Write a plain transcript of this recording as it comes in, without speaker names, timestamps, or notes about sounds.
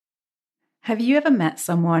Have you ever met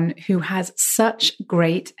someone who has such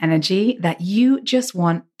great energy that you just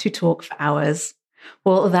want to talk for hours?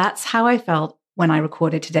 Well, that's how I felt when I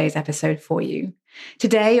recorded today's episode for you.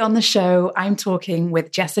 Today on the show, I'm talking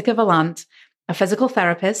with Jessica Vallant, a physical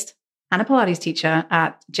therapist and a Pilates teacher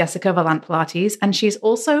at Jessica Vallant Pilates. And she's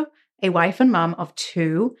also a wife and mum of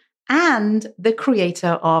two and the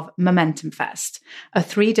creator of Momentum Fest, a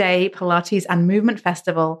 3-day Pilates and movement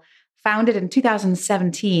festival founded in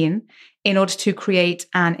 2017 in order to create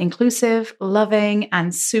an inclusive, loving,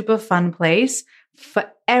 and super fun place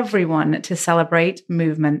for everyone to celebrate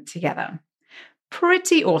movement together.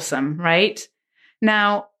 Pretty awesome, right?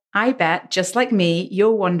 Now, I bet, just like me,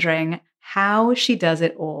 you're wondering how she does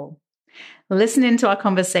it all. Listen into our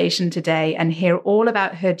conversation today and hear all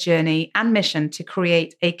about her journey and mission to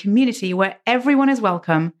create a community where everyone is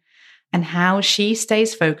welcome and how she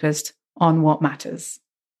stays focused on what matters.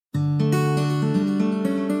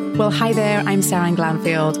 Well, hi there, I'm Sarah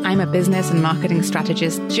Glanfield. I'm a business and marketing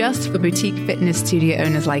strategist just for boutique fitness studio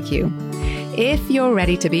owners like you. If you're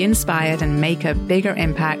ready to be inspired and make a bigger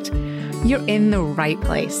impact, you're in the right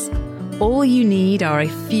place. All you need are a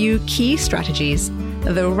few key strategies,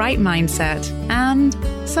 the right mindset, and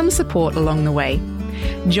some support along the way.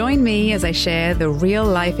 Join me as I share the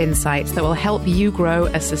real-life insights that will help you grow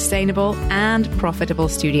a sustainable and profitable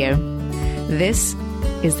studio. This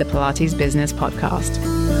is the Pilates Business Podcast.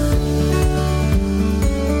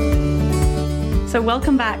 So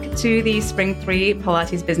welcome back to the Spring 3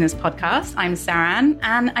 Pilates Business Podcast. I'm Saran,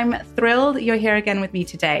 and I'm thrilled you're here again with me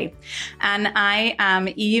today. And I am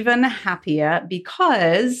even happier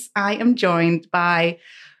because I am joined by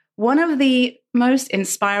one of the most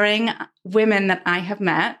inspiring women that I have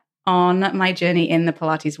met on my journey in the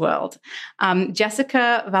Pilates world.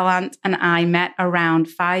 Jessica Vallant and I met around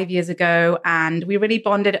 5 years ago, and we really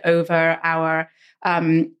bonded over our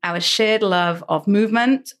shared love of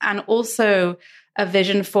movement and also a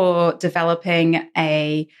vision for developing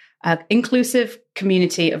a inclusive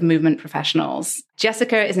community of movement professionals.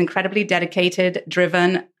 Jessica is incredibly dedicated,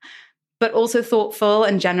 driven, but also thoughtful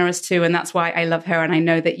and generous too. And that's why I love her. And I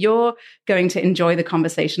know that you're going to enjoy the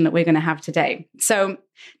conversation that we're going to have today. So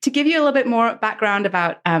to give you a little bit more background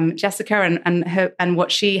about Jessica and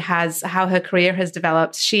what she has, how her career has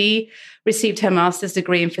developed, she received her master's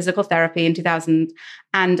degree in physical therapy in 2000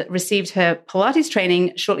 and received her Pilates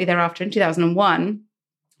training shortly thereafter in 2001.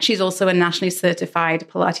 She's also a nationally certified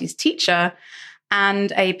Pilates teacher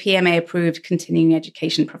and a PMA-approved continuing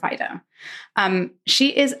education provider.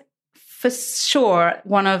 She is for sure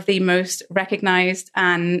one of the most recognized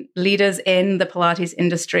and leaders in the Pilates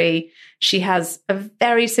industry. She has a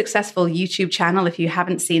very successful YouTube channel. If you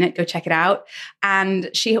haven't seen it, go check it out.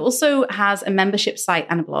 And she also has a membership site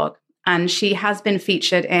and a blog. And she has been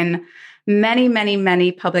featured in many, many,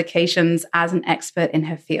 many publications as an expert in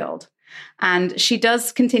her field. And she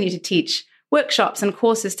does continue to teach workshops and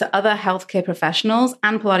courses to other healthcare professionals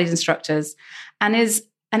and Pilates instructors, and is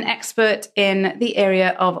an expert in the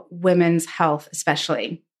area of women's health,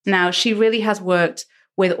 especially. Now, she really has worked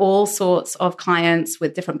with all sorts of clients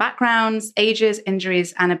with different backgrounds, ages,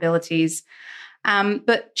 injuries, and abilities.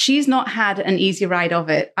 But she's not had an easy ride of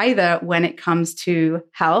it either when it comes to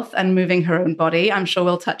health and moving her own body. I'm sure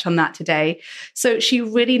we'll touch on that today. So she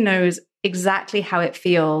really knows exactly how it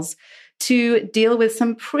feels to deal with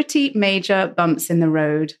some pretty major bumps in the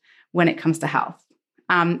road when it comes to health.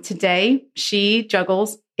 Today, she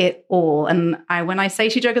juggles it all. And when I say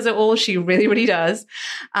she juggles it all, she really, really does.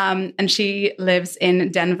 And she lives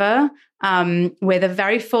in Denver with a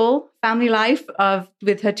very full family life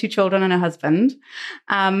with her 2 children and a husband.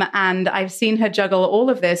 And I've seen her juggle all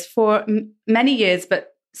of this for many years,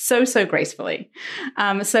 but so gracefully.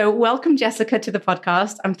 So welcome, Jessica, to the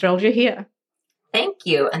podcast. I'm thrilled you're here. Thank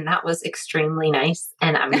you. And that was extremely nice.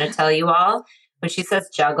 And I'm going to tell you all, when she says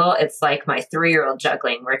juggle, it's like my 3-year-old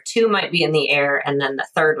juggling, where 2 might be in the air and then the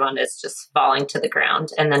third one is just falling to the ground.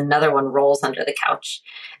 And then another one rolls under the couch.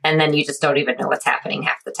 And then you just don't even know what's happening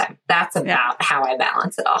half the time. That's about how I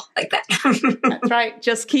balance it all, like that. That's right.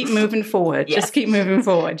 Just keep moving forward. Yes. Just keep moving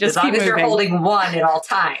forward. Just as long keep as moving. You're holding one at all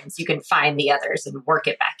times, you can find the others and work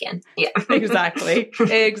it back in. Yeah. Exactly.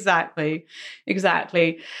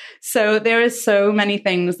 So there is so many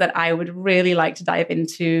things that I would really like to dive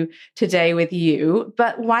into today with you.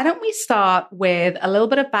 But why don't we start with a little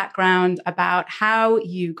bit of background about how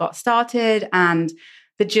you got started and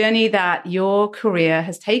the journey that your career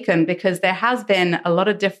has taken, because there has been a lot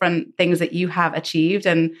of different things that you have achieved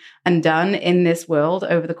and done in this world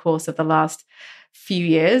over the course of the last few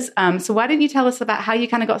years. So why don't you tell us about how you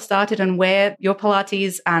kind of got started and where your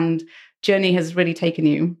Pilates and journey has really taken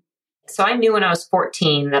you? So I knew when I was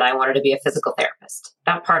 14 that I wanted to be a physical therapist.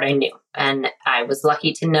 That part I knew. And I was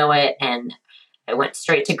lucky to know it. And I went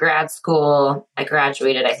straight to grad school. I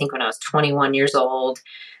graduated, I think, when I was 21 years old.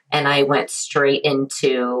 And I went straight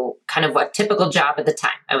into kind of a typical job at the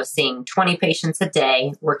time. I was seeing 20 patients a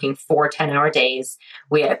day, working 4 10-hour days.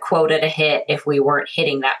 We had a quota to hit. If we weren't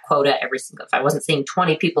hitting that quota if I wasn't seeing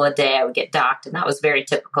 20 people a day, I would get docked. And that was very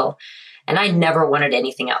typical. And I never wanted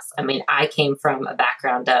anything else. I mean, I came from a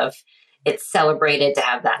background of it's celebrated to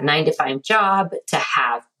have that 9 to 5 job, to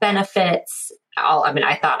have benefits.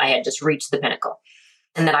 I thought I had just reached the pinnacle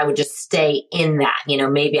and that I would just stay in that.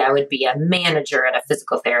 Maybe I would be a manager at a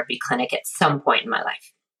physical therapy clinic at some point in my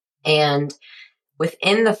life. And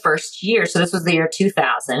within the first year, so this was the year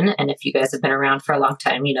 2000. And if you guys have been around for a long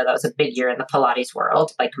time, that was a big year in the Pilates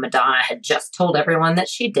world. Like Madonna had just told everyone that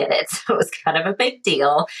she did it. So it was kind of a big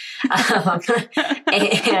deal.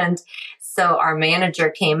 And so our manager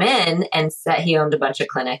came in and said he owned a bunch of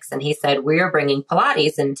clinics. And he said, we are bringing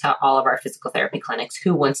Pilates into all of our physical therapy clinics.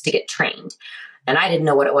 Who wants to get trained? And I didn't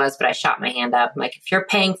know what it was, but I shot my hand up. I'm like, if you're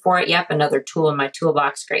paying for it, yep, another tool in my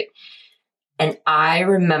toolbox, great. And I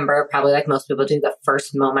remember, probably like most people do, the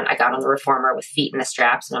first moment I got on the reformer with feet in the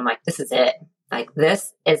straps. And I'm like, this is it. Like,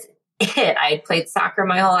 this is it. I had played soccer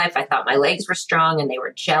my whole life. I thought my legs were strong and they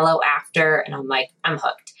were jello after. And I'm like, I'm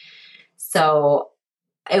hooked. So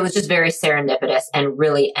it was just very serendipitous and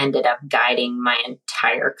really ended up guiding my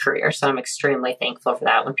entire career. So I'm extremely thankful for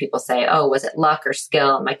that. When people say, oh, was it luck or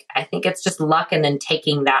skill? I'm like, I think it's just luck and then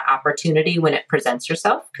taking that opportunity when it presents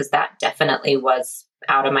yourself, because that definitely was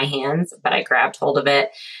out of my hands, but I grabbed hold of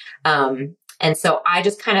it. And so I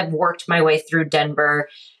just kind of worked my way through Denver,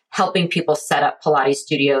 helping people set up Pilates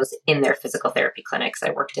studios in their physical therapy clinics. I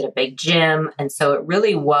worked at a big gym. And so it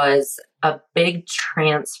really was a big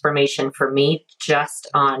transformation for me just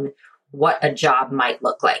on what a job might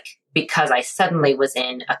look like, because I suddenly was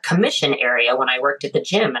in a commission area when I worked at the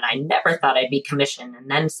gym, and I never thought I'd be commissioned.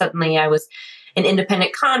 And then suddenly I was an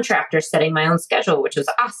independent contractor setting my own schedule, which was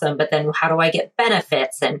awesome. But then how do I get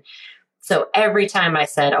benefits? And so every time I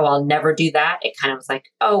said, oh, I'll never do that, it kind of was like,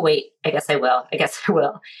 oh, wait, I guess I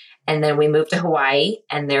will. And then we moved to Hawaii,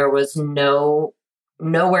 and there was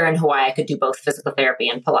nowhere in Hawaii I could do both physical therapy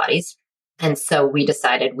and Pilates. And so we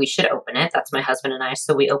decided we should open it. That's my husband and I.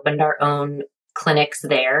 So we opened our own clinics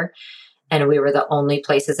there, and we were the only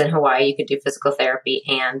places in Hawaii you could do physical therapy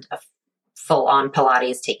and a full-on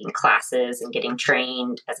Pilates, taking classes and getting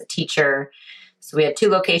trained as a teacher. So we had 2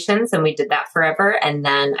 locations, and we did that forever. And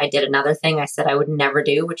then I did another thing I said I would never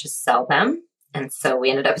do, which is sell them. And so we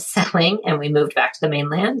ended up selling, and we moved back to the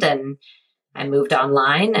mainland, and I moved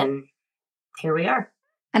online, and here we are.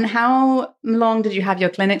 And how long did you have your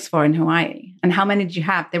clinics for in Hawaii? And how many did you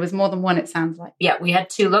have? There was more than one, it sounds like. Yeah, we had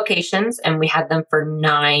 2 locations, and we had them for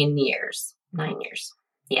 9 years. 9 years.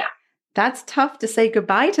 Yeah. That's tough to say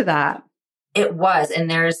goodbye to that. It was. And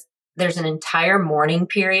there's an entire mourning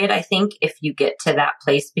period, I think, if you get to that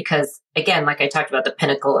place, because again, like I talked about the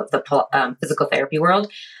pinnacle of the physical therapy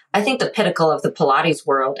world, I think the pinnacle of the Pilates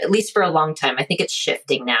world, at least for a long time, I think it's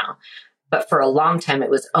shifting now. But for a long time, it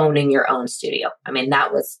was owning your own studio. I mean,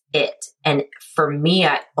 that was it. And for me,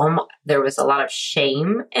 there was a lot of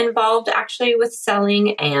shame involved actually with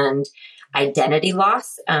selling and identity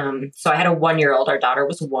loss. So I had a 1-year-old, our daughter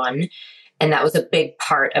was 1. And that was a big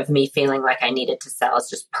part of me feeling like I needed to sell. It's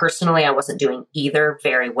just personally, I wasn't doing either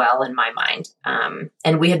very well in my mind.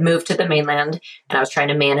 And we had moved to the mainland, and I was trying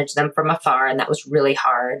to manage them from afar, and that was really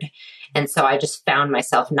hard. And so I just found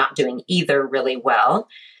myself not doing either really well.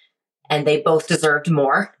 And they both deserved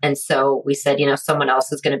more. And so we said, someone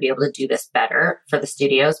else is going to be able to do this better for the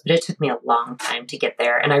studios. But it took me a long time to get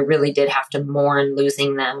there. And I really did have to mourn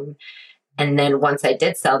losing them. And then once I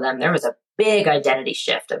did sell them, there was a big identity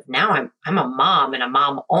shift of now I'm a mom and a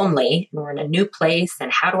mom only. And we're in a new place.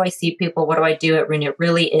 And how do I see people? What do I do? It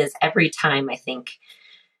really is every time, I think,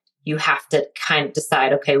 you have to kind of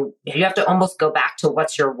decide, okay, you have to almost go back to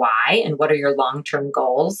what's your why and what are your long-term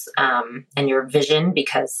goals and your vision,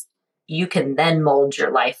 because you can then mold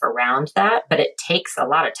your life around that. But it takes a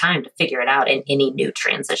lot of time to figure it out in any new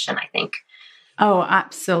transition, I think. Oh,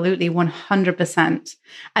 absolutely. 100%.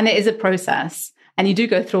 And it is a process. And you do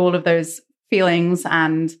go through all of those feelings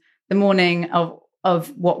and the mourning of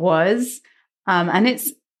what was. And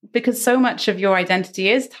it's because so much of your identity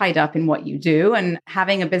is tied up in what you do. And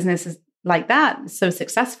having a business like that, so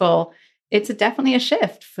successful, it's definitely a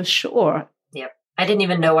shift for sure. Yep. I didn't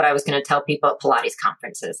even know what I was going to tell people at Pilates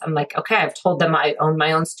conferences. I'm like, okay, I've told them I own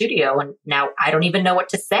my own studio, and now I don't even know what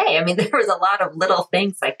to say. I mean, there was a lot of little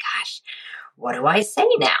things like, gosh, what do I say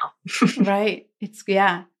now? Right.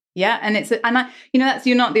 Yeah. And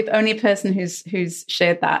you're not the only person who's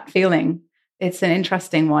shared that feeling. It's an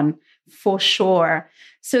interesting one for sure.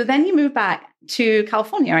 So then you moved back to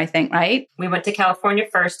California, I think, right? We went to California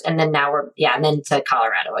first, and then and then to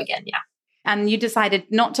Colorado again. Yeah. And you decided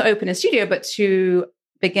not to open a studio, but to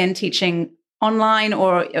begin teaching online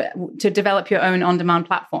or to develop your own on-demand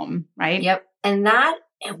platform, right? Yep. And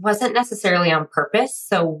it wasn't necessarily on purpose.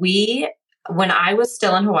 So when I was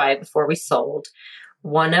still in Hawaii before we sold,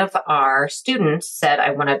 one of our students said,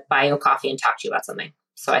 I want to buy you a coffee and talk to you about something.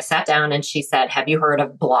 So I sat down and she said, have you heard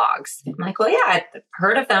of blogs? I'm like, well, yeah, I've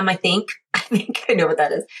heard of them. I think I know what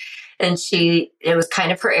that is. And it was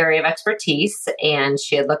kind of her area of expertise. And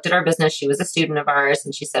she had looked at our business. She was a student of ours.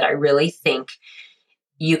 And she said, I really think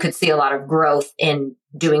you could see a lot of growth in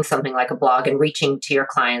doing something like a blog and reaching to your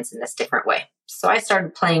clients in this different way. So I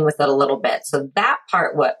started playing with it a little bit. So that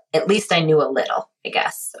part, at least I knew a little, I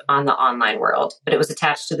guess, on the online world, but it was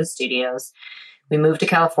attached to the studios. We moved to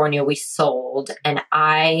California, we sold. And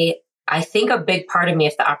I think a big part of me,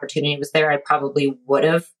 if the opportunity was there, I probably would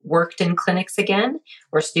have worked in clinics again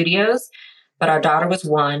or studios. But our daughter was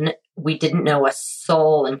 1. We didn't know a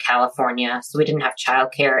soul in California. So we didn't have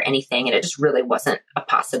childcare or anything. And it just really wasn't a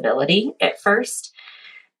possibility at first.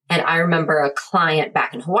 And I remember a client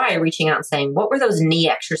back in Hawaii reaching out and saying, what were those knee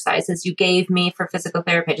exercises you gave me for physical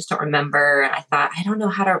therapy? I just don't remember. And I thought, I don't know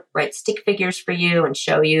how to write stick figures for you and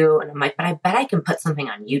show you. And I'm like, but I bet I can put something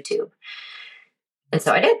on YouTube. And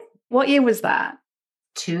so I did. What year was that?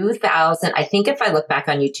 2000. I think if I look back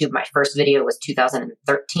on YouTube, my first video was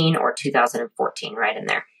 2013 or 2014, right in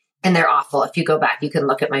there. And they're awful. If you go back, you can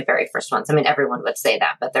look at my very first ones. I mean, everyone would say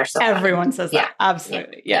that, but they're so Everyone funny. says that.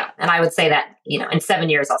 Absolutely. Yeah. And I would say that, in 7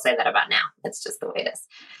 years, I'll say that about now. It's just the way it is.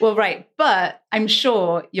 Well, right. But I'm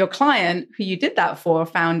sure your client who you did that for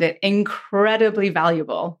found it incredibly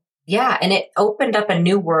valuable. Yeah. And it opened up a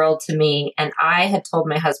new world to me. And I had told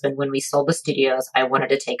my husband when we sold the studios, I wanted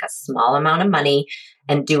to take a small amount of money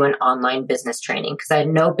and do an online business training because I had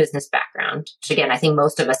no business background, which again, I think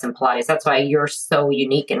most of us in Pilates, that's why you're so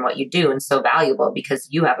unique in what you do and so valuable because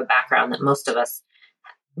you have a background that most of us,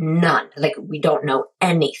 none, like we don't know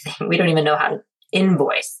anything. We don't even know how to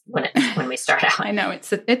invoice when we start out. I know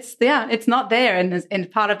it's not there in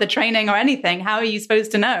part of the training or anything. How are you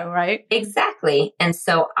supposed to know, right? Exactly. And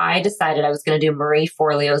so I decided I was going to do Marie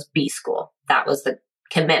Forleo's B School. That was the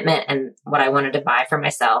commitment and what I wanted to buy for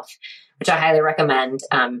myself, which I highly recommend.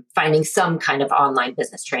 Finding some kind of online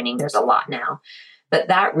business training. There's a lot now, but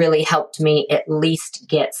that really helped me at least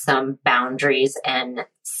get some boundaries and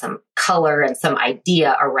some color and some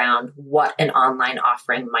idea around what an online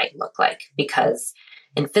offering might look like. Because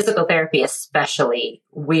in physical therapy, especially,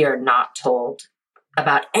 we are not told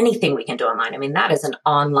about anything we can do online. I mean, that is an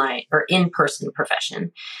online or in-person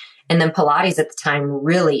profession. And then Pilates at the time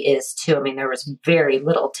really is too. I mean, there was very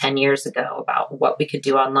little 10 years ago about what we could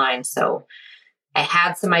do online. So I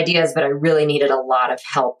had some ideas, but I really needed a lot of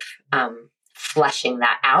help fleshing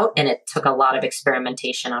that out. And it took a lot of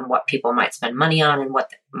experimentation on what people might spend money on and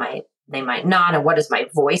what they might not. And what does my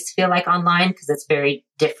voice feel like online? Because it's very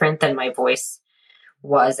different than my voice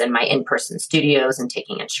was in my in-person studios and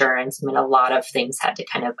taking insurance. I mean, a lot of things had to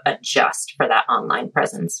kind of adjust for that online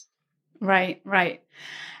presence. Right, right.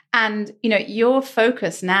 And, your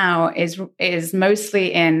focus now is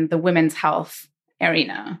mostly in the women's health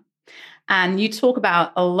arena. And you talk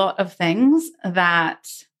about a lot of things that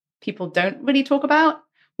people don't really talk about,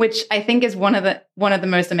 which I think is one of the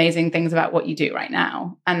most amazing things about what you do right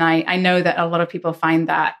now. And I know that a lot of people find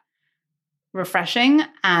that refreshing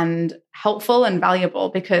and helpful and valuable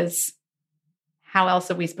because how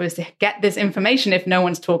else are we supposed to get this information if no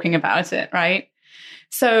one's talking about it, right?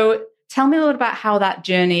 So tell me a little about how that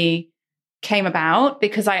journey came about,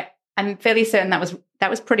 because I'm fairly certain that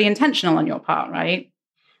was pretty intentional on your part, right?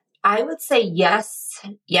 I would say yes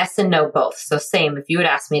and no, both. So same, if you would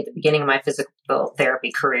ask me at the beginning of my physical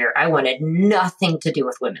therapy career, I wanted nothing to do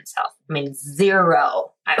with women's health. I mean,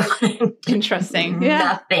 zero. I wanted Interesting.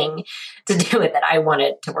 Nothing to do with it. I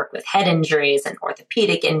wanted to work with head injuries and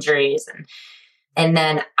orthopedic injuries. And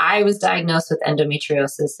then I was diagnosed with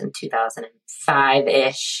endometriosis in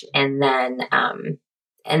 2005-ish. And then,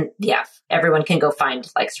 everyone can go find,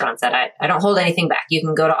 like Saran said, I don't hold anything back. You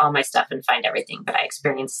can go to all my stuff and find everything, but I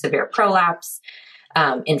experienced severe prolapse,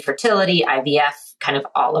 infertility, IVF, kind of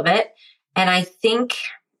all of it. And I think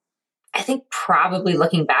probably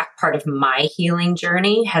looking back, part of my healing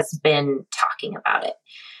journey has been talking about it.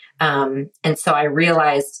 And so I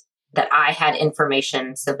realized that I had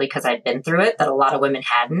information simply because I'd been through it that a lot of women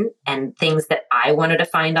hadn't, and things that I wanted to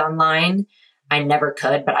find online I never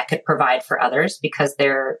could, but I could provide for others because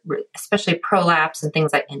they're, especially prolapse and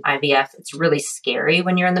things like in IVF, it's really scary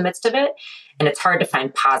when you're in the midst of it. And it's hard to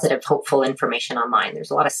find positive, hopeful information online. There's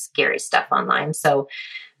a lot of scary stuff online. So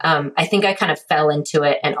I think I kind of fell into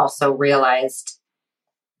it and also realized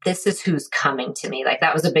this is who's coming to me. Like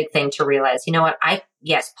that was a big thing to realize, you know what?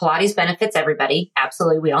 Yes, Pilates benefits everybody.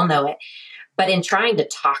 Absolutely. We all know it. But in trying to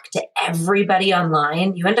talk to everybody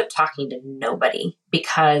online, you end up talking to nobody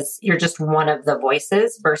because you're just one of the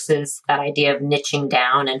voices versus that idea of niching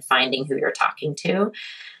down and finding who you're talking to.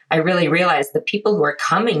 I really realized the people who are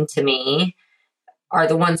coming to me are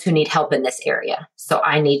the ones who need help in this area. So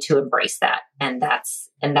I need to embrace that. And that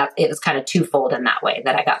it was kind of twofold in that way,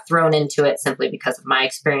 that I got thrown into it simply because of my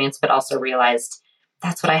experience, but also realized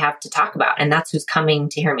that's what I have to talk about. And that's who's coming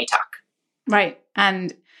to hear me talk. Right.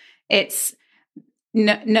 And it's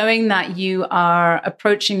knowing that you are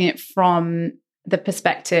approaching it from the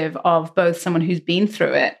perspective of both someone who's been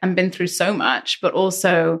through it and been through so much, but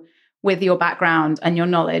also with your background and your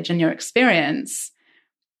knowledge and your experience,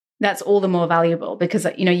 that's all the more valuable because,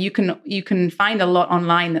 you know, you can find a lot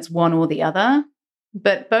online that's one or the other,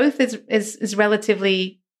 but both is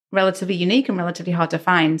relatively unique and relatively hard to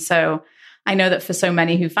find. So I know that for so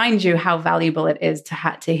many who find you, how valuable it is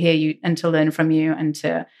to hear you and to learn from you and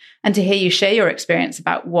to hear you share your experience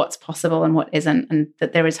about what's possible and what isn't, and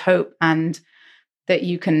that there is hope and that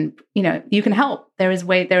you can help. There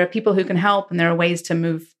are people who can help, and there are ways to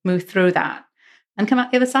move through that and come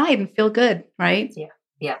out the other side and feel good, right?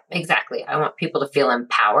 Yeah, exactly. I want people to feel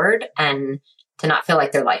empowered and to not feel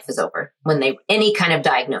like their life is over when any kind of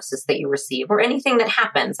diagnosis that you receive or anything that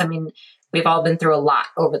happens. I mean, we've all been through a lot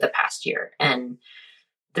over the past year, and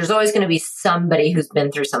there's always going to be somebody who's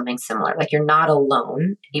been through something similar. Like you're not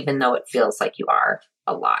alone, even though it feels like you are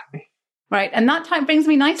a lot. Right. And that time brings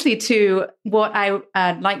me nicely to what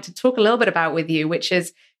I'd like to talk a little bit about with you, which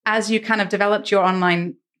is as you kind of developed your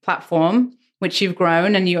online platform, which you've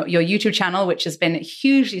grown, and your YouTube channel, which has been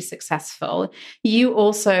hugely successful, you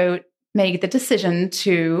also made the decision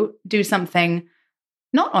to do something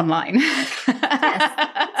not online. Yes,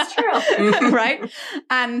 that's true. Right?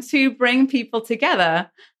 And to bring people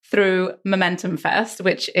together through Momentum Fest,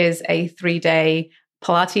 which is a 3-day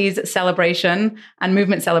Pilates celebration and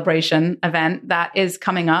movement celebration event that is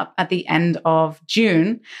coming up at the end of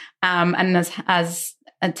June, and has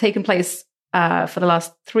taken place for the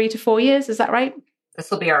last 3 to 4 years. Is that right?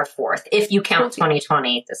 This will be our 4th. If you count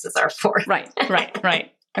 2020, this is our 4th.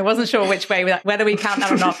 Right. I wasn't sure which way, whether we count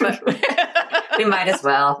that or not, but we might as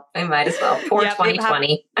well. Poor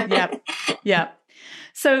 2020. Yep.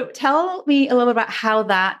 So tell me a little about how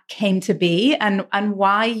that came to be and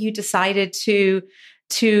why you decided to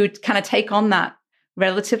kind of take on that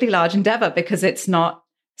relatively large endeavor, because it's not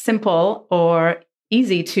simple or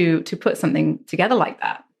easy to put something together like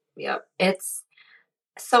that. Yep.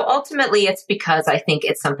 So ultimately it's because I think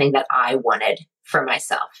it's something that I wanted for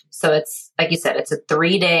myself. So it's, like you said, it's a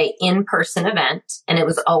 3-day in-person event, and it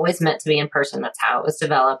was always meant to be in person. That's how it was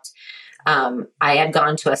developed. I had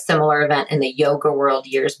gone to a similar event in the yoga world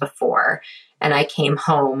years before, and I came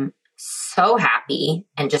home so happy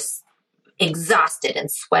and just exhausted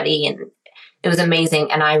and sweaty, and it was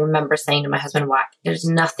amazing. And I remember saying to my husband, "Wow, there's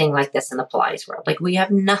nothing like this in the Pilates world. Like we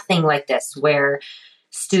have nothing like this where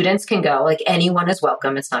students can go, like anyone is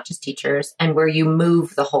welcome. It's not just teachers, and where you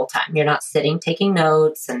move the whole time. You're not sitting taking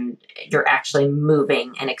notes, and you're actually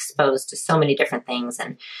moving and exposed to so many different things."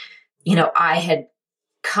 And, you know, I had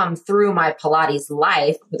come through my Pilates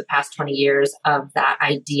life for the past 20 years of that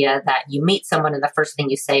idea that you meet someone and the first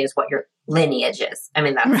thing you say is what your lineage is. I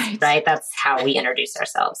mean, that's right. That's how we introduce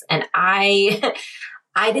ourselves. And I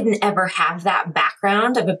didn't ever have that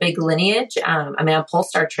background of a big lineage. I'm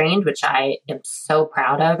Polestar trained, which I am so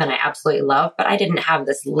proud of and I absolutely love, but I didn't have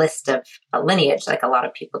this list of a lineage like a lot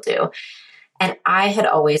of people do. And I had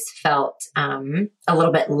always felt a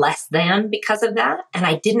little bit less than because of that. And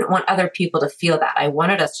I didn't want other people to feel that. I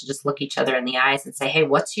wanted us to just look each other in the eyes and say, "Hey,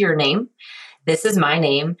 what's your name? This is my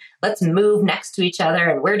name. Let's move next to each other.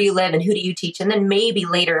 And where do you live? And who do you teach?" And then maybe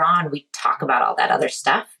later on, we talk about all that other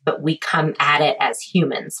stuff, but we come at it as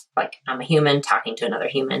humans. Like I'm a human talking to another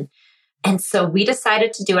human. And so we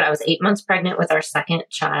decided to do it. I was 8 months pregnant with our second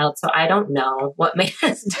child. So I don't know what made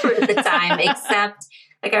us do it at the time, except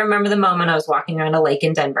like I remember the moment I was walking around a lake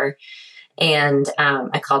in Denver, and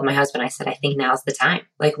I called my husband. I said, "I think now's the time."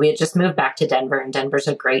 Like we had just moved back to Denver, and Denver's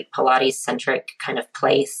a great Pilates-centric kind of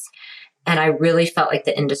place. And I really felt like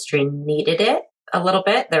the industry needed it a little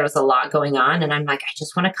bit. There was a lot going on. And I'm like, I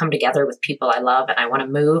just want to come together with people I love, and I want to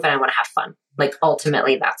move, and I want to have fun. Like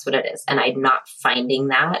ultimately that's what it is. And I'm not finding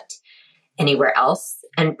that anywhere else.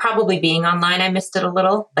 And probably being online, I missed it a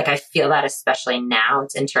little. Like I feel that especially now.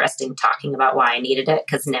 It's interesting talking about why I needed it,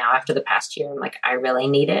 because now after the past year, I'm like, I really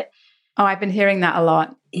need it. Oh, I've been hearing that a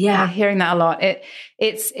lot. Yeah. I'm hearing that a lot. It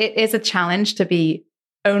is a challenge to be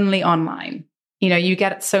only online. You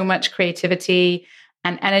get so much creativity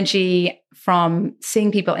and energy from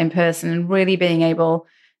seeing people in person and really being able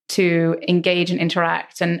to engage and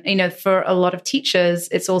interact. And, for a lot of teachers,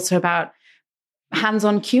 it's also about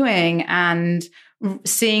hands-on cueing and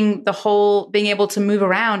seeing being able to move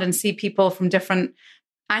around and see people from different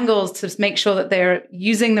angles to make sure that they're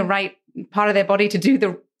using the right part of their body to do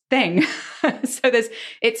the thing. So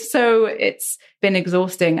it's been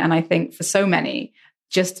exhausting. And I think for so many,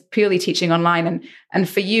 just purely teaching online and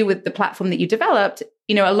for you with the platform that you developed,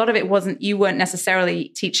 a lot of it you weren't necessarily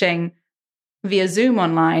teaching via Zoom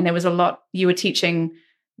online. There was a lot you were teaching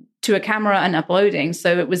to a camera and uploading.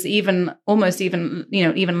 So it was even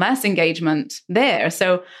less engagement there.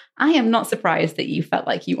 So I am not surprised that you felt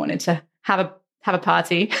like you wanted to have a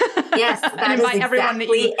party. Yes, that is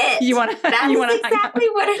exactly it. You want to exactly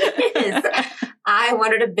what it is. I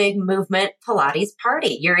wanted a big movement Pilates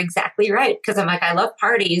party. You're exactly right. Because I'm like, I love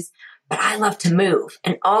parties, but I love to move.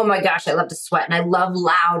 And oh my gosh, I love to sweat. And I love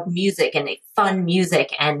loud music and fun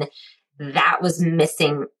music. And that was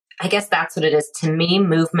missing. I guess that's what it is. To me,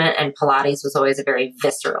 movement and Pilates was always a very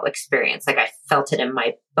visceral experience. Like I felt it in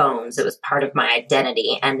my bones. It was part of my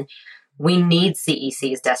identity. And we need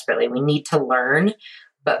CECs desperately. We need to learn,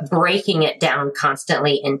 but breaking it down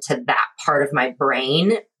constantly into that part of my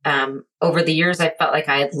brain. Over the years, I felt like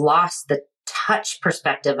I had lost the touch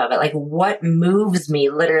perspective of it. Like what moves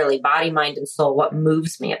me, literally body, mind, and soul, what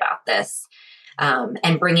moves me about this?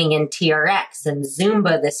 And bringing in TRX and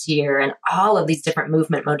Zumba this year and all of these different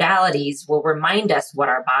movement modalities will remind us what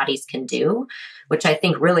our bodies can do, which I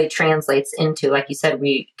think really translates into, like you said,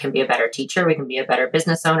 we can be a better teacher. We can be a better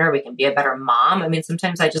business owner. We can be a better mom. I mean,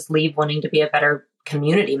 sometimes I just leave wanting to be a better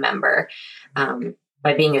community member,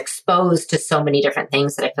 by being exposed to so many different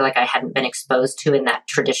things that I feel like I hadn't been exposed to in that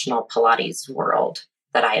traditional Pilates world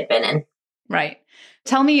that I had been in. Right.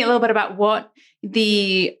 Tell me a little bit about what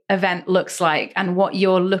the event looks like and what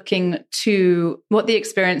the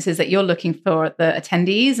experiences that you're looking for the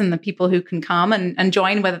attendees and the people who can come and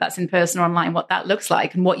join, whether that's in person or online, what that looks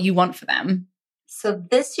like and what you want for them. So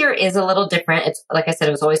this year is a little different. It's like I said,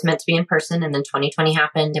 it was always meant to be in person, and then 2020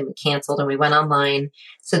 happened and we canceled and we went online.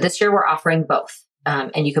 So this year we're offering both.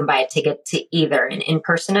 And you can buy a ticket to either an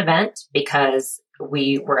in-person event because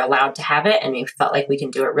we were allowed to have it and we felt like we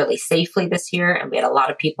can do it really safely this year. And we had a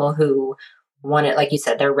lot of people who wanted, like you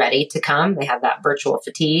said, they're ready to come. They have that virtual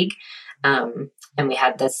fatigue. And we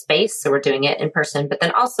had the space, so we're doing it in person. But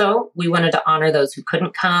then also we wanted to honor those who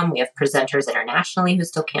couldn't come. We have presenters internationally who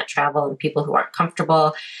still can't travel and people who aren't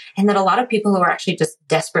comfortable. And then a lot of people who are actually just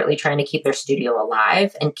desperately trying to keep their studio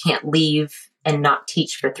alive and can't leave and not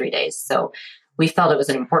teach for 3 days. So we felt it was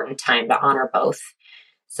an important time to honor both.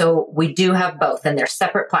 So we do have both, and they're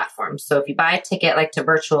separate platforms. So if you buy a ticket like to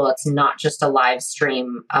virtual, it's not just a live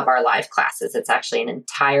stream of our live classes. It's actually an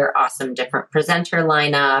entire awesome different presenter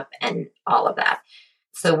lineup and all of that.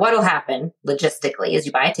 So what will happen logistically is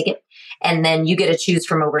you buy a ticket and then you get to choose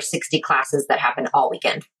from over 60 classes that happen all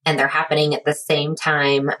weekend. And they're happening at the same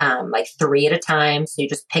time, like 3 at a time. So you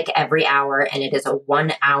just pick every hour, and it is a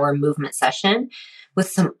 1-hour movement session with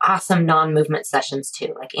some awesome non-movement sessions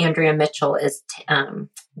too. Like Andrea Mitchell is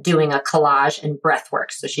doing a collage and breath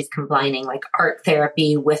work. So she's combining like art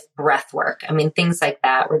therapy with breath work. I mean, things like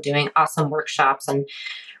that. We're doing awesome workshops on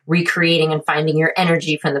recreating and finding your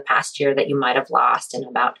energy from the past year that you might have lost, and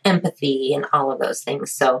about empathy and all of those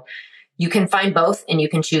things. So you can find both, and you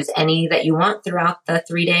can choose any that you want throughout the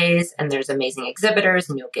 3 days. And there's amazing exhibitors,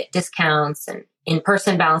 and you'll get discounts, and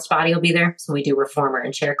in-person Balanced Body will be there. So we do reformer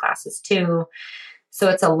and chair classes too. So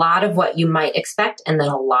it's a lot of what you might expect, and then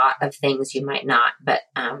a lot of things you might not. But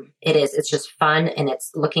it's just fun, and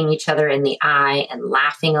it's looking each other in the eye and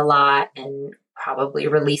laughing a lot and probably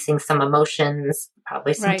releasing some emotions,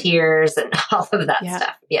 probably some tears and all of that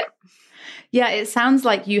stuff. Yeah. Yeah, it sounds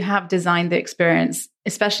like you have designed the experience,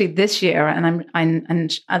 especially this year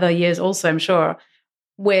and other years also, I'm sure,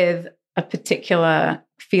 with a particular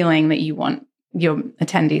feeling that you want your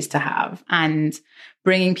attendees to have, and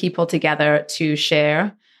bringing people together to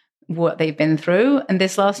share what they've been through in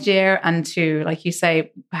this last year, and to, like you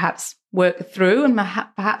say, perhaps work through and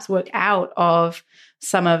perhaps work out of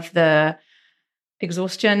some of the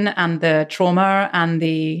exhaustion and the trauma and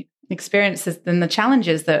the experiences and the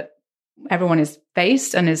challenges that everyone is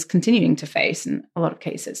faced and is continuing to face in a lot of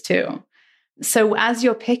cases too. So as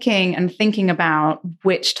you're picking and thinking about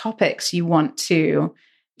which topics you want to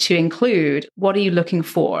to include, what are you looking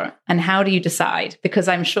for and how do you decide? Because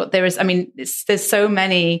I'm sure there's so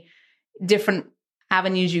many different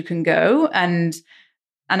avenues you can go, and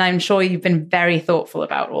I'm sure you've been very thoughtful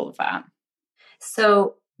about all of that.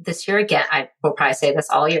 So this year, again, I will probably say this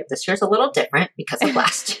all year. This year's a little different because of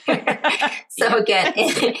last year. So again,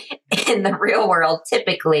 in the real world,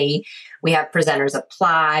 typically we have presenters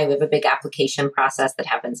apply. We have a big application process that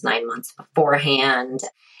happens 9 months beforehand.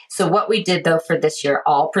 So what we did though for this year,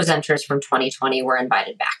 all presenters from 2020 were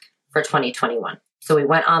invited back for 2021. So we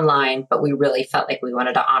went online, but we really felt like we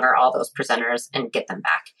wanted to honor all those presenters and get them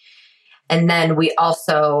back. And then we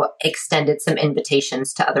also extended some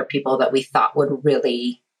invitations to other people that we thought would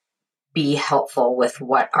really be helpful with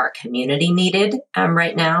what our community needed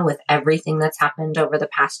right now, with everything that's happened over the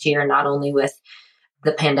past year, not only with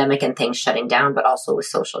the pandemic and things shutting down, but also with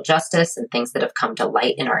social justice and things that have come to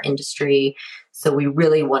light in our industry. So we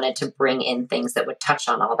really wanted to bring in things that would touch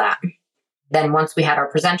on all that. Then once we had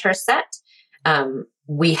our presenters set,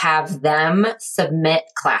 we have them submit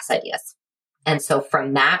class ideas. And so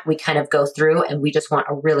from that, we kind of go through and we just want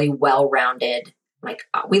a really well-rounded,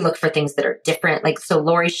 we look for things that are different. So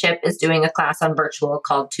Lori Ship is doing a class on virtual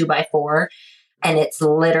called 2x4, and it's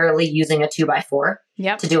literally using a 2x4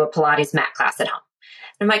 to do a Pilates mat class at home.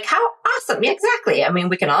 I'm like, how awesome. Yeah, exactly. I mean,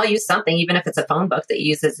 we can all use something, even if it's a phone book that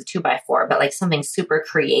uses a 2x4, but something super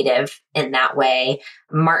creative in that way.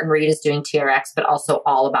 Martin Reed is doing TRX, but also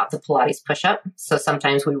all about the Pilates push-up. So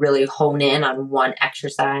sometimes we really hone in on one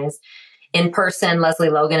exercise. In person, Leslie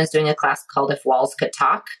Logan is doing a class called If Walls Could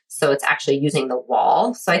Talk. So it's actually using the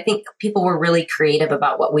wall. So I think people were really creative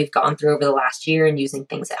about what we've gone through over the last year and using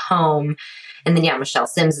things at home. And then, Michelle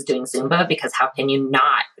Sims is doing Zumba, because how can you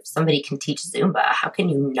not, if somebody can teach Zumba, how can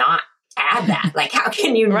you not add that? How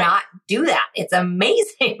can you not do that? It's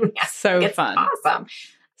amazing. It's fun. Awesome.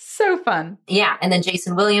 So fun. Yeah. And then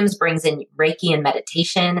Jason Williams brings in Reiki and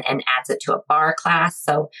meditation and adds it to a bar class.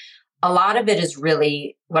 So a lot of it is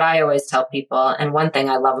really what I always tell people. And one thing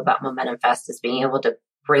I love about Momentum Fest is being able to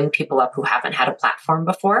bring people up who haven't had a platform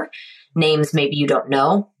before. Names maybe you don't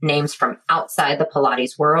know, names from outside the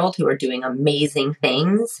Pilates world who are doing amazing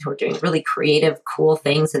things, who are doing really creative, cool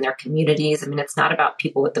things in their communities. I mean, it's not about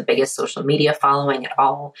people with the biggest social media following at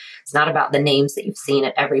all. It's not about the names that you've seen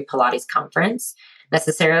at every Pilates conference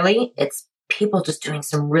necessarily. It's people just doing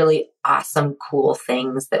some really awesome, cool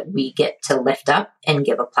things that we get to lift up and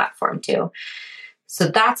give a platform to. So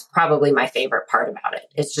that's probably my favorite part about it.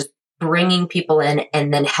 It's just bringing people in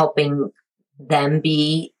and then helping them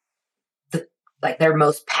be they're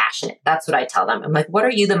most passionate. That's what I tell them. I'm like, what are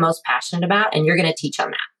you the most passionate about? And you're going to teach on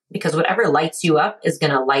that, because whatever lights you up is going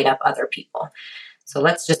to light up other people. So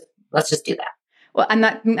let's just do that. Well, and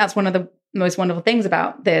that's one of the most wonderful things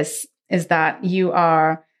about this is that you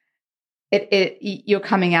are, you're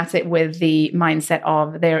coming at it with the mindset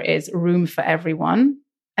of there is room for everyone,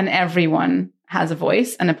 and everyone has a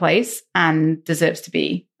voice and a place and deserves to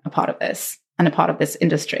be a part of this and a part of this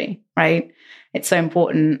industry, right? It's so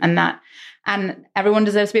important. And everyone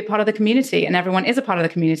deserves to be a part of the community, and everyone is a part of the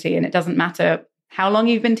community. And it doesn't matter how long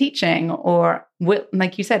you've been teaching or,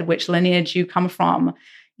 like you said, which lineage you come from.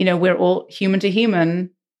 We're all human to human.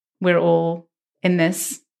 We're all in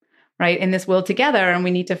this, right, in this world together. And we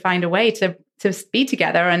need to find a way to be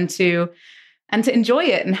together and to enjoy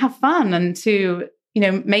it and have fun and to,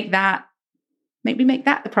 make that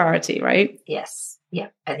the priority, right? Yes. Yeah.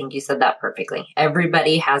 I think you said that perfectly.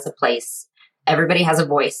 Everybody has a place. Everybody has a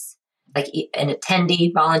voice. An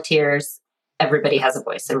attendee, volunteers, everybody has a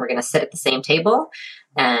voice, and we're going to sit at the same table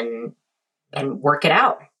and work it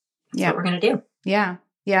out. That's what we're going to do. Yeah.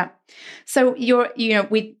 Yeah. So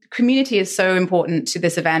community is so important to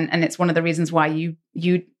this event. And it's one of the reasons why you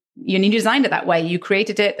designed it that way. You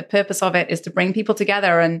created it. The purpose of it is to bring people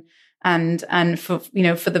together and for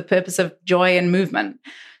the purpose of joy and movement.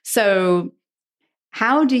 So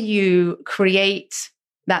how do you create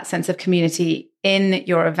that sense of community in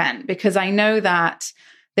your event? Because I know that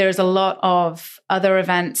there's a lot of other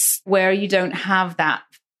events where you don't have that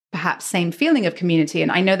perhaps same feeling of community.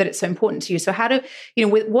 And I know that it's so important to you. So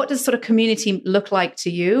what does sort of community look like to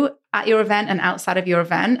you at your event and outside of your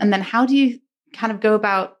event? And then how do you kind of go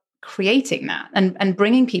about creating that and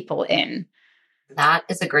bringing people in? That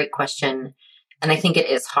is a great question. And I think it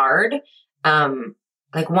is hard.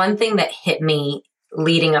 One thing that hit me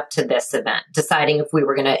leading up to this event, deciding if we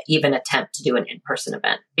were going to even attempt to do an in-person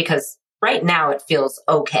event, because right now it feels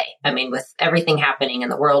okay. I mean, with everything happening in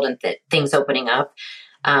the world and things opening up,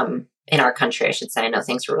 in our country, I should say, I know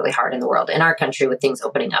things were really hard in the world. In our country, with things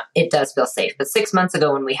opening up, it does feel safe. But 6 months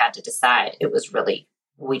ago when we had to decide, it was really,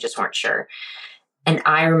 we just weren't sure. And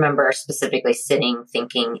I remember specifically sitting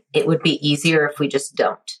thinking it would be easier if we just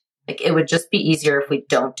don't. Like it would just be easier if we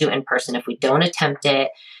don't do in person, if we don't attempt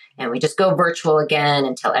it and we just go virtual again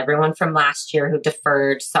and tell everyone from last year who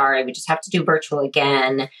deferred, sorry, we just have to do virtual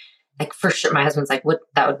again. Like for sure, my husband's like,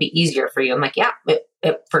 that would be easier for you. I'm like, yeah,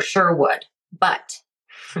 it for sure would. But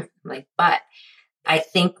but I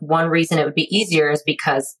think one reason it would be easier is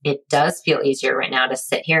because it does feel easier right now to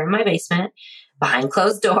sit here in my basement behind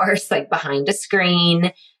closed doors, like behind a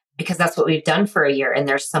screen, because that's what we've done for a year. And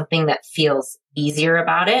there's something that feels easier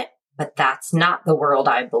about it, but that's not the world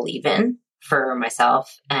I believe in for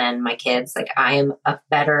myself and my kids. Like I am a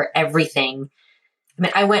better everything. I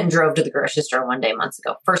mean, I went and drove to the grocery store one day months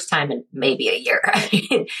ago, first time in maybe a year.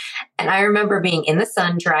 And I remember being in the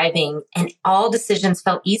sun driving and all decisions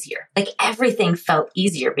felt easier. Like everything felt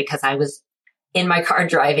easier because I was in my car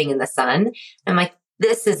driving in the sun. I'm like,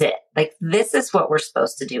 this is it. Like, this is what we're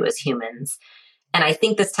supposed to do as humans. And I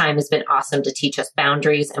think this time has been awesome to teach us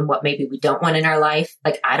boundaries and what maybe we don't want in our life.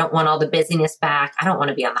 Like, I don't want all the busyness back. I don't want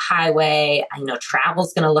to be on the highway. I know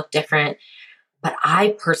travel's going to look different, but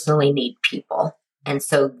I personally need people. And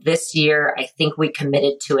so this year, I think we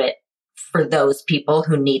committed to it for those people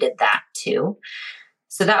who needed that too.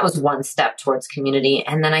 So that was one step towards community.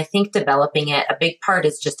 And then I think developing it, a big part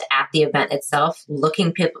is just at the event itself,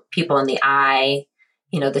 looking people in the eye.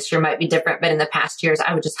 You know, this year might be different, but in the past years,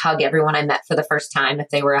 I would just hug everyone I met for the first time. If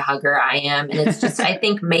they were a hugger, I am. And it's just, I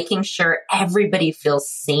think making sure everybody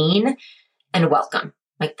feels seen and welcome.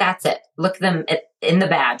 Like, that's it. Look them in the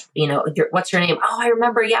badge, you know, what's your name? Oh, I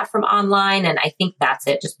remember. Yeah. From online. And I think that's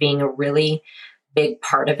it. Just being a really big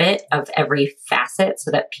part of it, of every facet,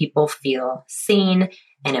 so that people feel seen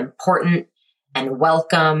and important and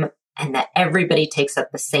welcome, and that everybody takes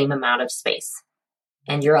up the same amount of space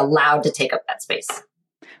and you're allowed to take up that space.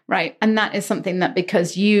 Right. And that is something that,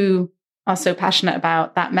 because you are so passionate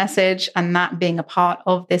about that message and that being a part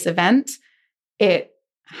of this event, it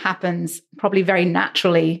happens probably very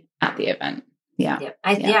naturally at the event. Yeah.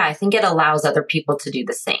 I think it allows other people to do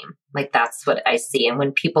the same. Like, that's what I see. And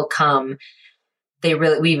when people come,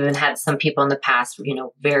 we've even had some people in the past, you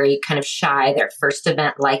know, very kind of shy, their first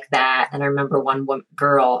event like that. And I remember one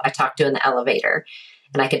girl I talked to in the elevator,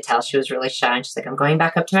 and I could tell she was really shy. And she's like, I'm going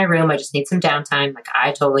back up to my room. I just need some downtime. Like,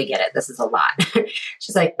 I totally get it. This is a lot.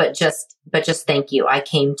 She's like, but just thank you. I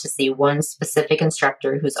came to see one specific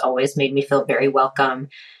instructor who's always made me feel very welcome.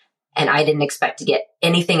 And I didn't expect to get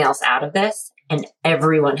anything else out of this. And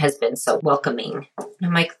everyone has been so welcoming. And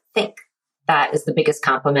I'm like, that is the biggest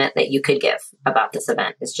compliment that you could give about this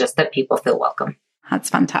event, is just that people feel welcome. That's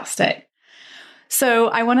fantastic. So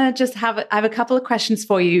I want to just I have a couple of questions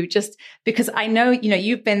for you, just because I know, you know,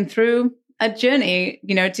 you've been through a journey,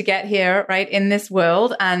 you know, to get here, right, in this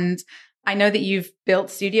world. And I know that you've built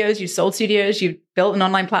studios, you sold studios, you've built an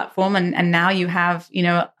online platform, and now you have, you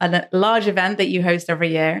know, a large event that you host every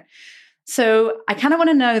year. So I kind of want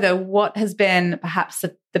to know, though, what has been perhaps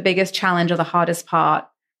the biggest challenge or the hardest part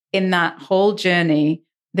in that whole journey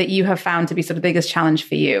that you have found to be sort of the biggest challenge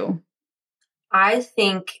for you? I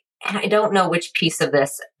think, and I don't know which piece of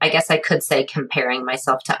this, I guess I could say comparing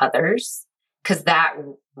myself to others, because that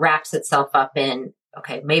wraps itself up in,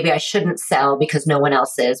 okay, maybe I shouldn't sell because no one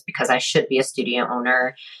else is, because I should be a studio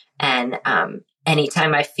owner. And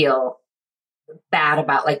anytime I feel bad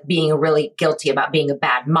about, like, being really guilty about being a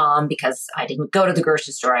bad mom because I didn't go to the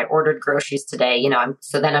grocery store, I ordered groceries today, you know,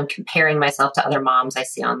 so then I'm comparing myself to other moms I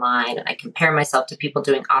see online, and I compare myself to people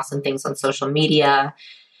doing awesome things on social media,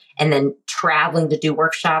 and then traveling to do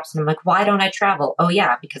workshops. And I'm like, why don't I travel? Oh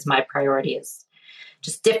yeah, because my priority is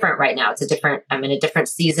just different right now. I'm in a different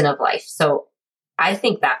season of life. So I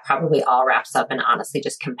think that probably all wraps up in honestly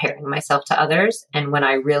just comparing myself to others. And when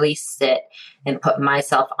I really sit and put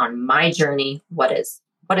myself on my journey, what is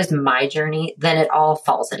my journey, then it all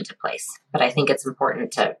falls into place. But I think it's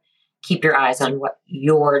important to keep your eyes on what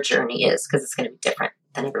your journey is, because it's going to be different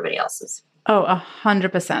than everybody else's. Oh,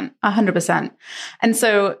 100%, 100%. And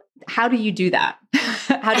so how do you do that?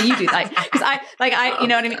 How do you do that? Because I, you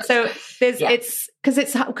know what I mean? So it's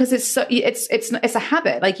a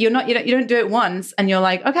habit. Like, you don't do it once and you're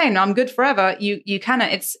like, okay, no, I'm good forever. You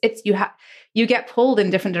get pulled in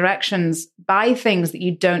different directions by things that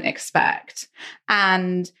you don't expect.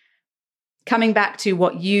 And coming back to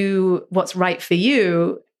what's right for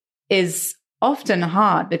you is often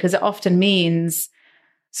hard, because it often means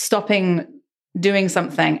stopping doing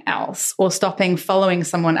something else, or stopping following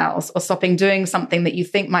someone else, or stopping doing something that you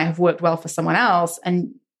think might have worked well for someone else.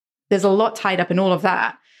 And there's a lot tied up in all of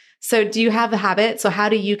that. So do you have the habits, or how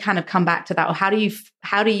do you kind of come back to that? Or how do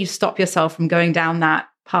you stop yourself from going down that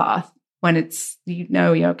path when it's, you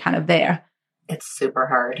know, you're kind of there? It's super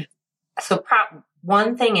hard. So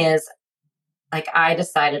one thing is, like, I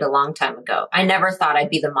decided a long time ago, I never thought I'd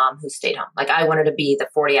be the mom who stayed home. Like, I wanted to be the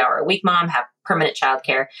 40-hour-a-week mom, have permanent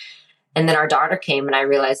childcare. And then our daughter came and I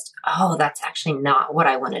realized, oh, that's actually not what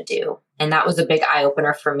I want to do. And that was a big eye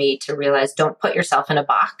opener for me to realize, don't put yourself in a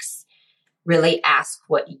box. Really ask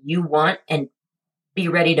what you want and be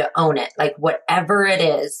ready to own it. Like, whatever it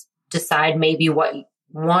is, decide maybe what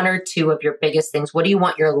one or two of your biggest things. What do you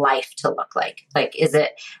want your life to look like? Like, is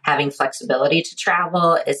it having flexibility to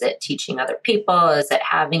travel? Is it teaching other people? Is it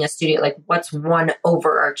having a studio? Like, what's one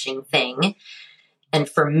overarching thing? And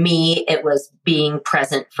for me, it was being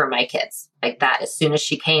present for my kids. Like that, as soon as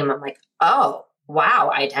she came, I'm like, oh,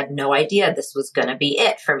 wow, I had no idea this was going to be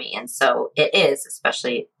it for me. And so it is,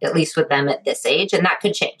 especially at least with them at this age, and that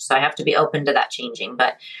could change. So I have to be open to that changing.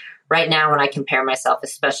 But right now, when I compare myself,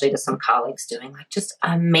 especially to some colleagues doing like just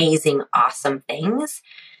amazing, awesome things,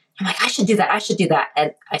 I'm like, I should do that. I should do that.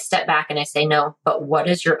 And I step back and I say, no, but what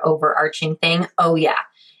is your overarching thing? Oh yeah,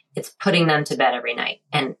 it's putting them to bed every night.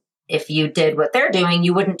 And if you did what they're doing,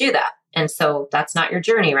 you wouldn't do that. And so that's not your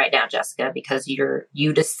journey right now, Jessica, because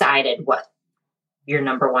you decided what your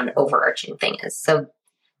number one overarching thing is. So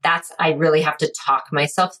I really have to talk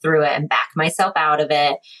myself through it and back myself out of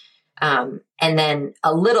it. And then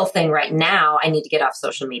a little thing right now, I need to get off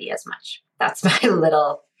social media as much. That's my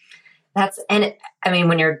little,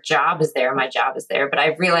 when your job is there, my job is there, but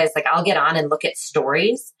I've realized like I'll get on and look at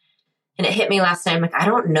stories. And it hit me last night. I'm like, I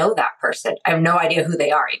don't know that person. I have no idea who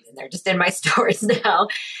they are even. They're just in my stories now.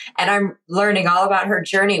 And I'm learning all about her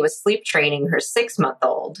journey with sleep training her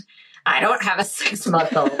 6-month-old. I don't have a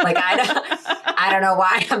 6-month-old. Like, I don't know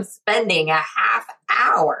why I'm spending a half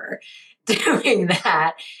hour doing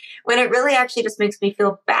that when it really actually just makes me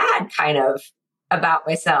feel bad kind of about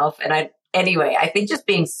myself. And I think just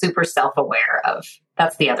being super self-aware of,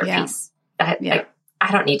 that's the other piece.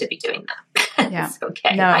 I don't need to be doing that. Yeah. It's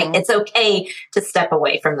okay. No. It's okay to step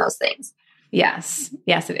away from those things. Yes.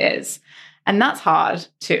 Yes, it is. And that's hard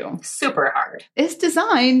too. Super hard. It's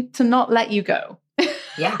designed to not let you go.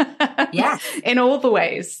 Yeah. Yeah. In all the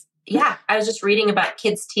ways. Yeah. I was just reading about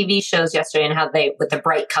kids' TV shows yesterday and how with the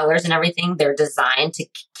bright colors and everything, they're designed to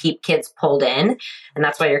keep kids pulled in. And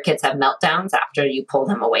that's why your kids have meltdowns after you pull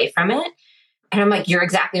them away from it. And I'm like, you're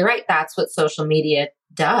exactly right. That's what social media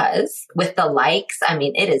does with the likes. I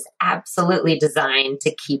mean, it is absolutely designed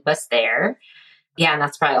to keep us there. Yeah. And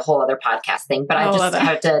that's probably a whole other podcast thing, but I just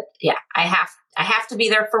have to, I have to be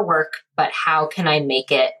there for work, but how can I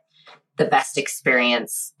make it the best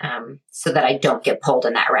experience so that I don't get pulled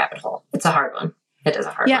in that rabbit hole? It's a hard one. It is a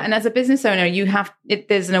hard one. Yeah. And as a business owner,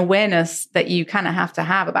 there's an awareness that you kind of have to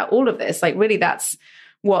have about all of this. Like really that's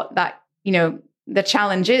what the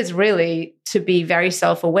challenge is really to be very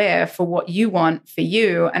self-aware for what you want for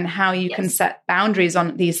you and how you can set boundaries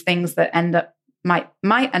on these things that might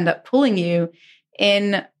end up pulling you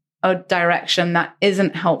in a direction that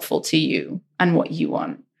isn't helpful to you and what you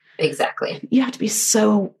want. Exactly. You have to be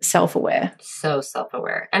so self-aware. So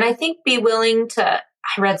self-aware. And I think be willing to,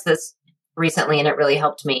 I read this recently and it really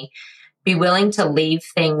helped me, be willing to leave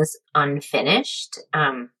things unfinished.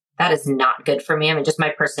 That is not good for me. I mean, just my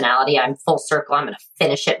personality, I'm full circle. I'm going to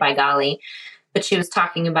finish it by golly. But she was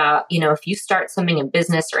talking about, if you start something in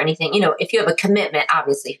business or anything, if you have a commitment,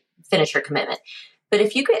 obviously finish your commitment. But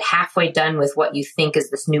if you get halfway done with what you think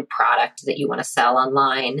is this new product that you want to sell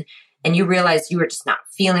online and you realize you are just not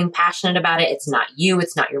feeling passionate about it, it's not you,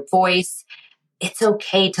 it's not your voice, it's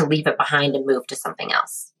okay to leave it behind and move to something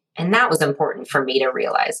else. And that was important for me to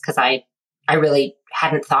realize because I really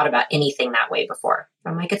hadn't thought about anything that way before.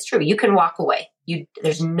 I'm like, it's true. You can walk away.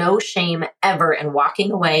 There's no shame ever in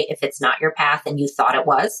walking away if it's not your path and you thought it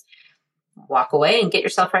was. Walk away and get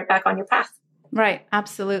yourself right back on your path. Right.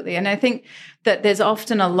 Absolutely. And I think that there's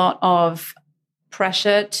often a lot of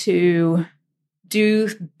pressure to do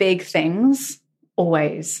big things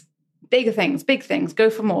always. Big things, go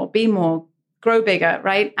for more, be more, grow bigger,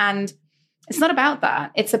 right? And it's not about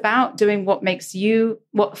that. It's about doing what makes you,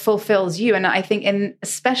 what fulfills you. And I think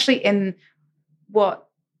especially in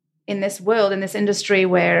this world, in this industry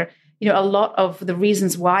where, a lot of the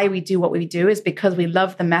reasons why we do what we do is because we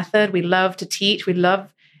love the method. We love to teach. We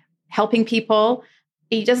love helping people.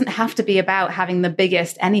 It doesn't have to be about having the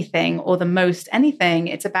biggest anything or the most anything.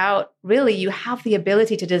 It's about really you have the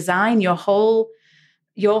ability to design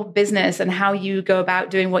your business and how you go about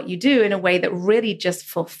doing what you do in a way that really just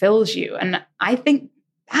fulfills you. And I think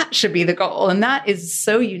that should be the goal. And that is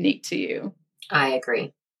so unique to you. I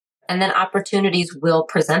agree. And then opportunities will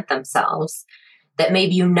present themselves that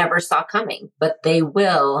maybe you never saw coming, but they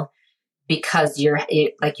will because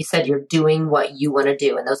like you said, you're doing what you want to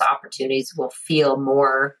do, and those opportunities will feel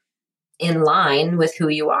more in line with who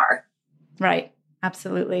you are. Right.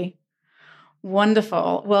 Absolutely.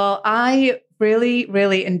 Wonderful. Well, I really,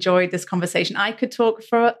 really enjoyed this conversation. I could talk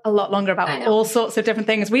for a lot longer about all sorts of different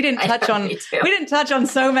things. We didn't touch on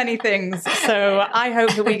so many things. So I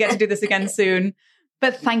hope that we get to do this again soon.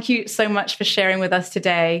 But thank you so much for sharing with us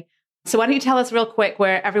today. So why don't you tell us real quick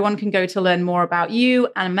where everyone can go to learn more about you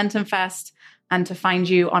and Momentum Fest and to find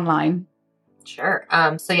you online? Sure.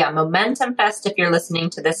 Momentum Fest, if you're listening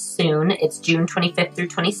to this soon, it's June 25th through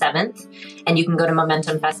 27th. And you can go to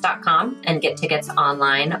MomentumFest.com and get tickets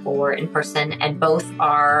online or in person. And both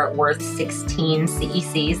are worth 16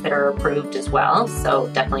 CECs that are approved as well. So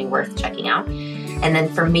definitely worth checking out. And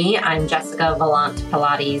then for me, I'm Jessica Volant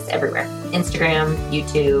Pilates everywhere. Instagram,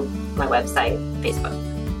 YouTube, my website, Facebook.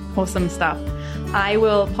 Awesome stuff. I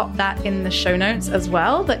will pop that in the show notes as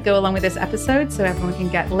well that go along with this episode so everyone can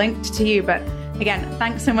get linked to you. But again,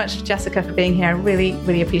 thanks so much, Jessica, for being here. Really,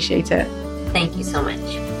 really appreciate it. Thank you so much.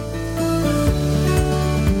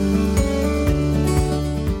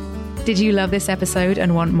 Did you love this episode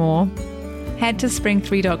and want more? Head to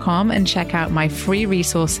spring3.com and check out my free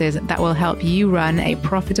resources that will help you run a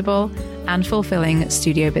profitable and fulfilling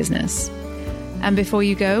studio business. And before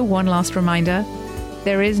you go, one last reminder.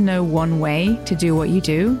 There is no one way to do what you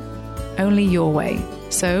do, only your way.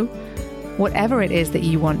 So whatever it is that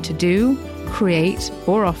you want to do, create,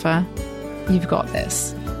 or offer, you've got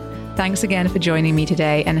this. Thanks again for joining me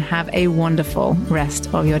today and have a wonderful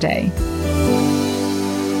rest of your day.